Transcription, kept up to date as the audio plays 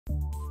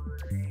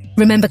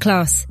Remember,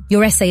 class,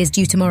 your essay is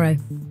due tomorrow.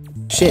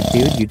 Shit,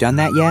 dude, you done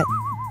that yet?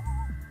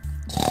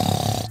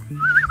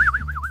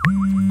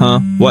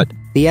 Huh? What?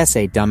 The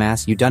essay,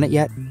 dumbass, you done it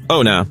yet?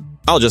 Oh, no.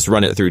 I'll just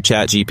run it through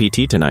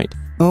ChatGPT tonight.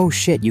 Oh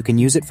shit, you can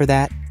use it for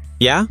that?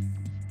 Yeah?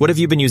 What have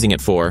you been using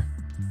it for?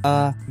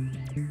 I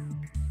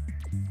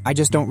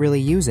just don't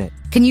really use it.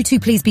 Can you two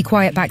please be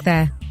quiet back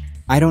there?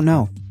 I don't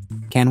know.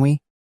 Can we?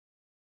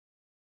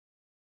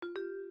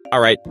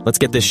 Alright, let's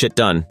get this shit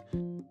done.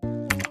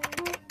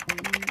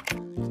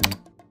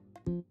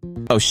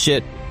 Oh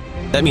shit.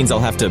 That means I'll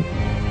have to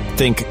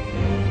think.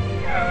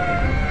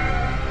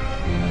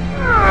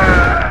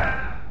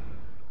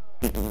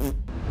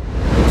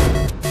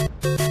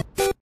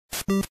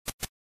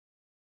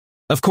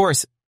 Of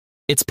course.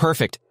 It's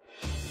perfect.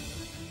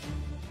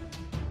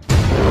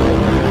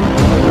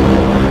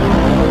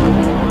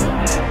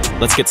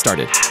 Let's get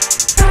started.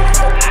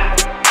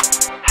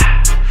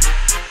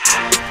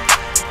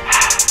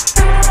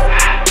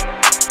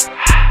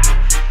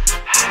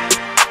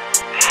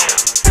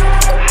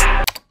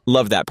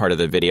 Love that part of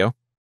the video.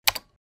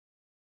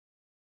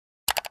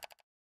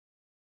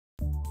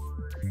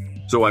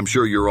 So I'm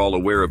sure you're all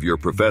aware of your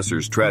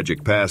professor's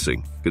tragic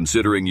passing,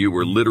 considering you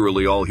were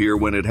literally all here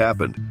when it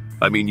happened.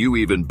 I mean, you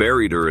even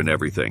buried her and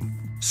everything.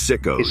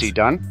 Sickos. Is he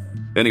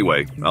done?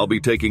 Anyway, I'll be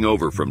taking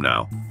over from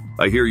now.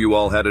 I hear you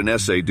all had an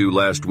essay due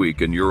last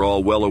week, and you're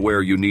all well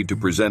aware you need to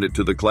present it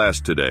to the class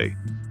today.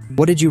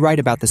 What did you write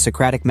about the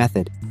Socratic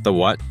method? The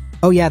what?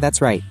 Oh yeah,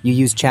 that's right. You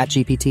used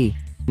ChatGPT.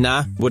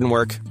 Nah, wouldn't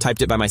work.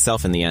 Typed it by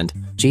myself in the end.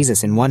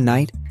 Jesus, in one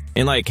night?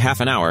 In like half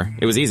an hour.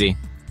 It was easy.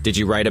 Did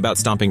you write about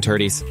stomping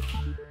turdies?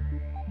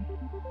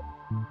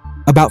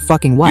 About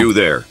fucking what? You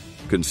there.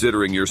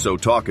 Considering you're so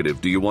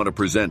talkative, do you want to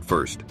present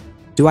first?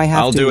 Do I have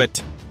I'll to? do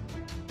it.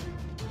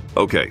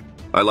 Okay,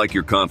 I like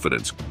your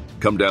confidence.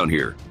 Come down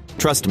here.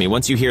 Trust me,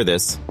 once you hear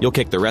this, you'll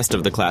kick the rest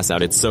of the class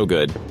out. It's so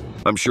good.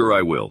 I'm sure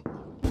I will.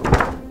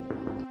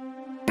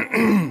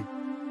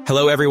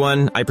 Hello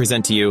everyone, I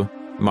present to you,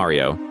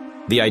 Mario.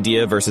 The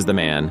idea versus the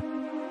man.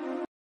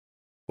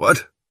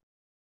 What?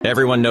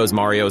 Everyone knows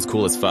Mario's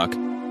cool as fuck,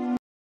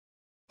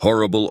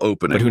 Horrible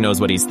opening. but who knows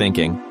what he's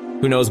thinking?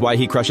 Who knows why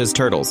he crushes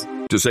turtles?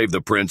 To save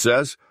the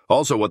princess?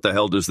 Also, what the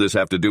hell does this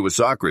have to do with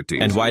Socrates?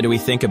 And why do we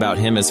think about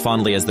him as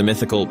fondly as the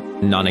mythical,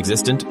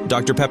 non-existent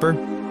Dr. Pepper?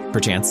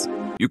 Perchance.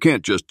 You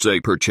can't just say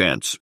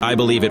perchance. I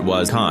believe it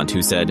was Kant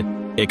who said,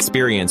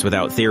 experience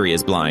without theory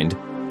is blind,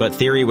 but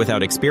theory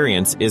without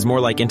experience is more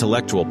like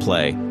intellectual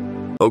play.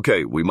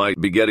 Okay, we might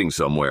be getting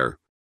somewhere.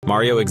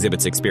 Mario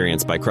exhibits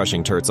experience by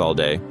crushing turts all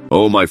day,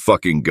 Oh my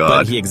fucking but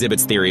god. he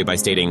exhibits theory by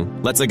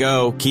stating, let's-a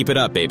go, keep it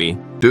up, baby.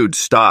 Dude,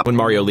 stop. When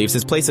Mario leaves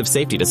his place of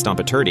safety to stomp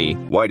a turdy,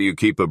 Why do you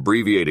keep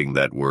abbreviating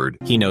that word?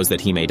 he knows that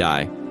he may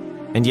die.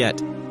 And yet,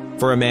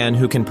 for a man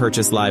who can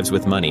purchase lives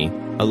with money,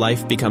 a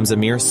life becomes a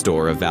mere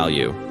store of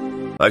value.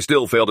 I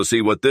still fail to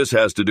see what this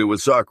has to do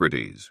with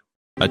Socrates.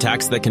 A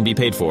tax that can be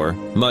paid for,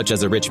 much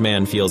as a rich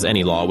man feels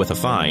any law with a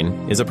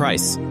fine, is a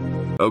price.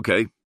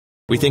 Okay,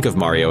 We think of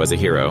Mario as a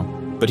hero,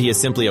 but he is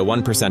simply a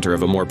 1%er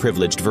of a more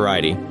privileged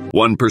variety.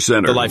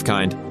 1%er. The life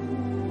kind.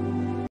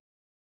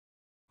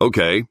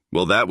 Okay,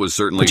 well that was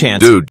certainly...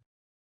 Perchance. Dude,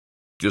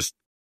 just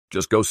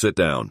go sit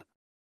down.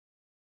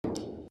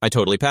 I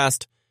totally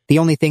passed. The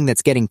only thing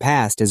that's getting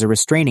passed is a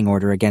restraining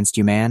order against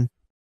you, man.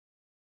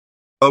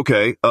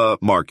 Okay,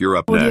 Mark, you're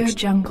up Audio next.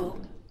 Jungle.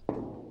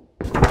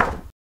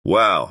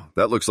 Wow,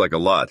 that looks like a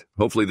lot.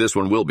 Hopefully this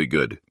one will be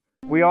good.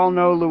 We all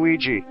know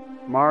Luigi,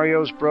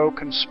 Mario's bro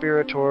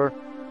conspirator,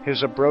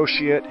 his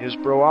abrociate, his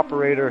bro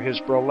operator, his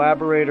bro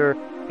laborator,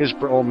 his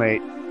bro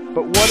mate.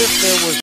 But what if there was